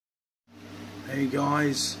Hey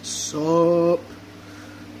guys, sup?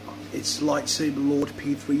 It's Lightsaber Lord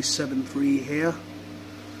P373 here.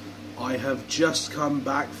 I have just come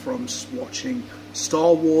back from watching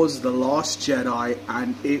Star Wars The Last Jedi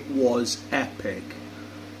and it was epic.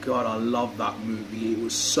 God, I love that movie. It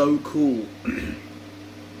was so cool.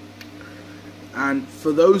 And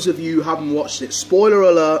for those of you who haven't watched it, spoiler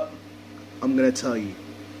alert, I'm going to tell you.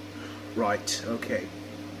 Right, okay.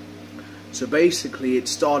 So basically it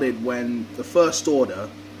started when the First Order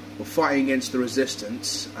were fighting against the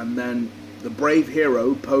Resistance, and then the brave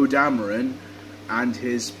hero Poe Dameron and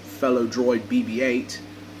his fellow droid BB-8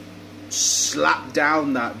 slapped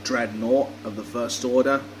down that dreadnought of the First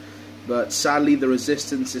Order, but sadly the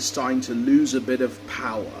Resistance is starting to lose a bit of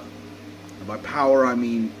power. And by power I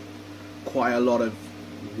mean quite a lot of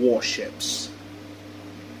warships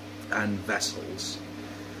and vessels.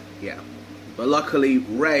 Yeah. But luckily,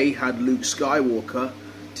 Rey had Luke Skywalker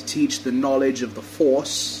to teach the knowledge of the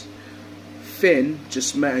Force. Finn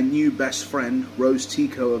just met a new best friend, Rose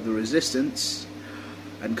Tico of the Resistance.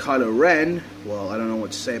 And Kylo Ren, well, I don't know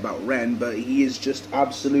what to say about Ren, but he is just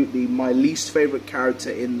absolutely my least favorite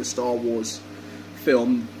character in the Star Wars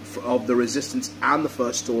film of the Resistance and the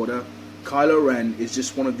First Order. Kylo Ren is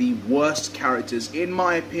just one of the worst characters, in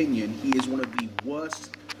my opinion. He is one of the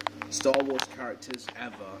worst Star Wars characters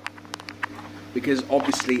ever. Because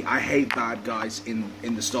obviously I hate bad guys in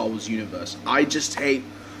the Star Wars universe. I hate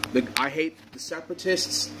the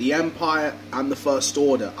Separatists, the Empire, and the First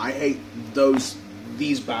Order. I hate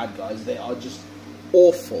these bad guys. They are just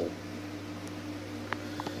awful.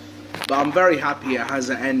 But I'm very happy it has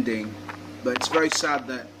an ending. But it's very sad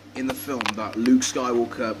that in the film that Luke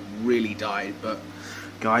Skywalker really died. But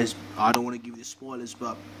guys, I don't want to give you the spoilers,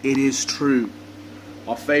 but it is true.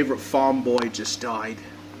 Our favourite farm boy just died.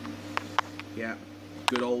 Yeah,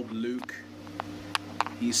 good old Luke.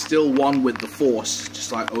 He's still one with the Force,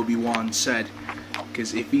 just like Obi-Wan said,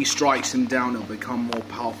 because if he strikes him down, he'll become more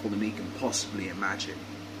powerful than he can possibly imagine.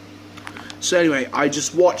 So anyway, I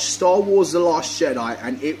just watched Star Wars The Last Jedi,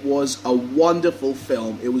 and it was a wonderful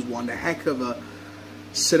film. It was one heck of a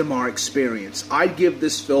cinema experience. I'd give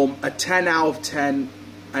this film a 10 out of 10,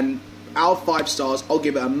 and out of 5 stars, I'll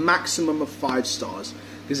give it a maximum of 5 stars,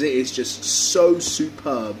 because it is just so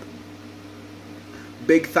superb.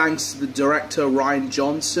 Big thanks to the director Rian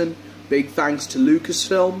Johnson, big thanks to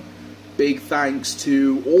Lucasfilm, big thanks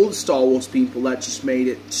to all the Star Wars people that just made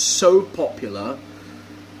it so popular.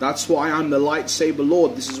 That's why I'm the Lightsaber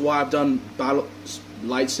Lord. This is why I've done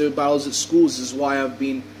lightsaber battles at schools. This is why I've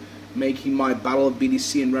been making my Battle of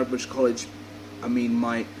BDC in Redbridge College. I mean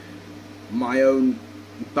my own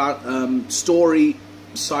story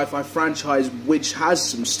sci-fi franchise which has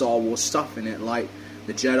some Star Wars stuff in it, like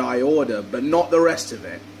the Jedi Order, but not the rest of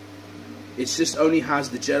it. It just only has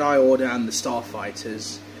the Jedi Order and the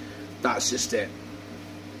Starfighters. That's just it.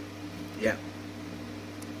 Yeah.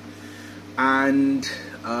 And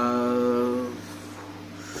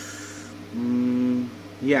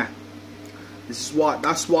yeah.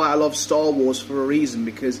 That's why I love Star Wars, for a reason,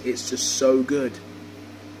 because it's just so good.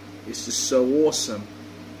 It's just so awesome.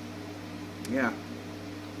 Yeah.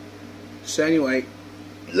 So anyway,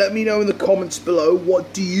 let me know in the comments below,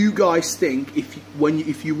 what do you guys think?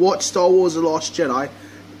 If you watch Star Wars The Last Jedi,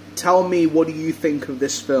 tell me, what do you think of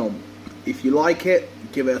this film? If you like it,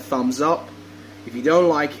 give it a thumbs up. If you don't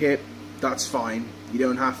like it, that's fine. You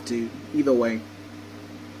don't have to. Either way.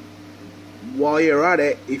 While you're at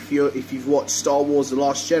it, if you've watched Star Wars The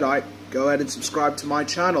Last Jedi, go ahead and subscribe to my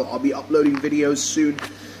channel. I'll be uploading videos soon.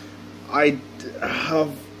 I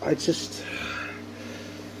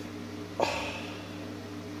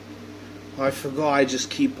forgot, I just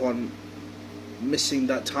keep on missing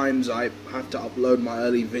that times I have to upload my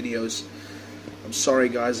early videos. I'm sorry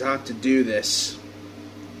guys, I have to do this.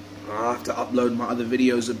 I have to upload my other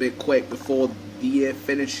videos a bit quick before the year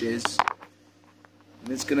finishes.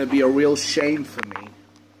 And it's going to be a real shame for me.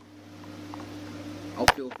 I'll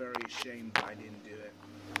feel very ashamed that I didn't do it.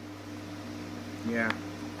 Yeah.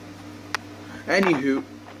 Anywho,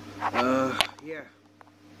 yeah.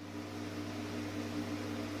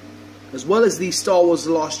 As well as the Star Wars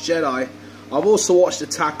The Last Jedi, I've also watched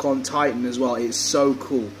Attack on Titan as well. It's so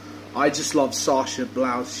cool. I just love Sasha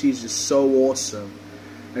Blouse. She's just so awesome.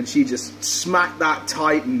 And she just smacked that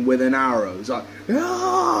Titan with an arrow. It's like,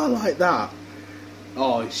 ah, like that.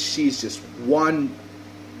 Oh, she's just one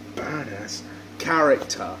badass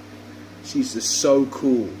character. She's just so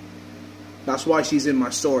cool. That's why she's in my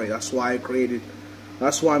story. That's why I'm creating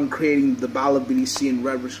the Battle of BDC in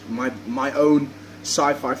Redbridge, my own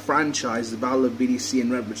sci-fi franchise, the Battle of BDC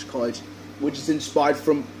in Redbridge College, which is inspired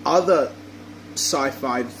from other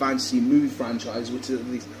sci-fi fantasy movie franchise, which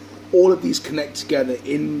is all of these connect together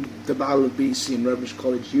in the Battle of BC and Rebels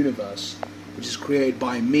College universe, which is created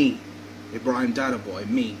by me, Ibrahim Dadaboy,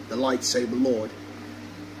 me, the Lightsaber Lord.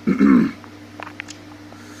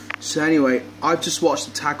 So anyway, I've just watched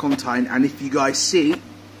Attack on Titan, and if you guys see,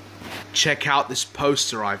 check out this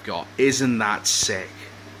poster I've got. Isn't that sick?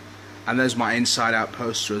 And there's my Inside Out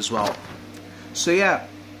poster as well. So yeah.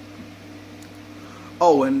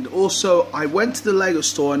 Oh, and also I went to the Lego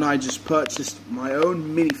store and I just purchased my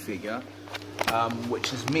own minifigure,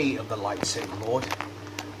 which is me of the Lightsaber Lord.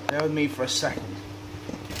 Bear with me for a second.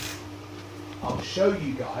 I'll show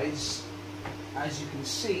you guys. As you can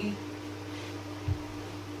see,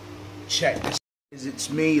 check this. It's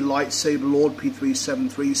me, Lightsaber Lord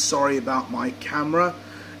P373. Sorry about my camera.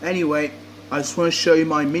 Anyway, I just want to show you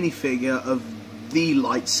my minifigure of the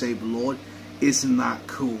Lightsaber Lord. Isn't that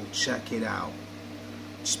cool? Check it out.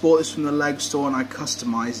 Just bought this from the Lego store and I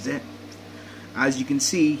customized it. As you can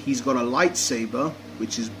see, he's got a lightsaber,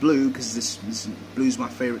 which is blue, because this blue is my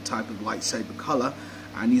favorite type of lightsaber color,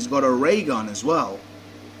 and he's got a ray gun as well.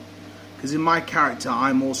 Because in my character,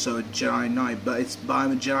 I'm also a Jedi Knight, but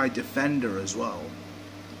I'm a Jedi Defender as well.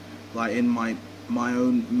 Like in my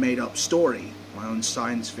own made-up story, my own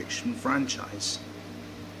science fiction franchise.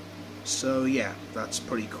 So yeah, that's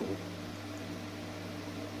pretty cool.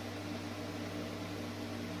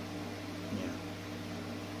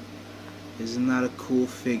 Isn't that a cool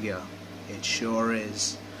figure? It sure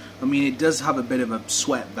is. I mean, it does have a bit of a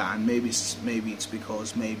sweatband. Maybe it's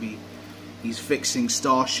because he's fixing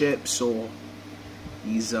starships, or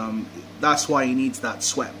he's that's why he needs that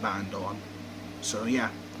sweatband on. So yeah.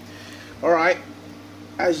 All right.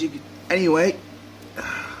 Anyway,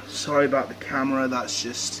 sorry about the camera. That's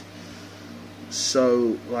just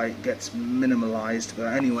so gets minimalized.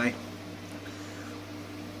 But anyway.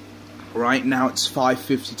 Right now it's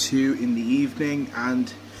 5:52 in the evening,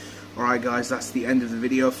 and alright guys, that's the end of the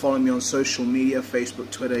video. Follow me on social media,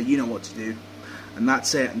 Facebook, Twitter, you know what to do. And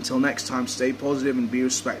that's it. Until next time, stay positive and be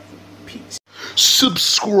respectful. Peace.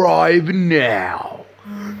 Subscribe now.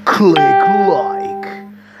 Click like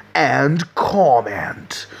and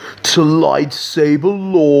comment to Lightsaber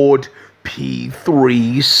Lord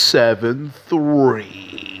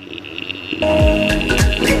P373.